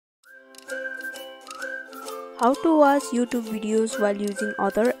how to watch YouTube videos while using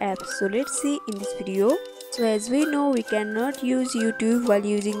other apps. So let's see in this video. So as we know, we cannot use YouTube while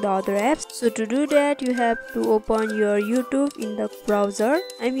using the other apps. So to do that, you have to open your YouTube in the browser.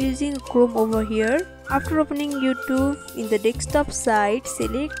 I'm using Chrome over here. After opening YouTube in the desktop side,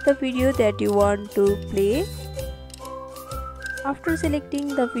 select the video that you want to play. After selecting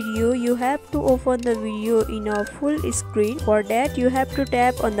the video, you have to open the video in a full screen. For that, you have to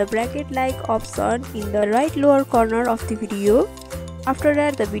tap on the bracket-like option in the right lower corner of the video. After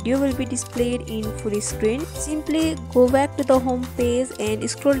that, the video will be displayed in full screen. Simply go back to the home page and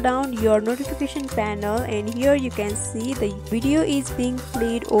scroll down your notification panel, and here you can see the video is being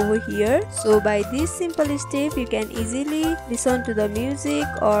played over here. So by this simple step, you can easily listen to the music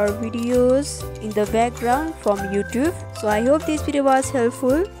or videos in the background from YouTube. So I hope this video was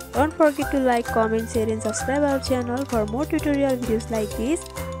helpful. Don't forget to like, comment, share and subscribe our channel for more tutorial videos like this.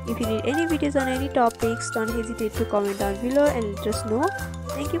 If you need any videos on any topics, don't hesitate to comment down below and let us know.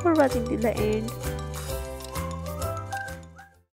 Thank you for watching till the end.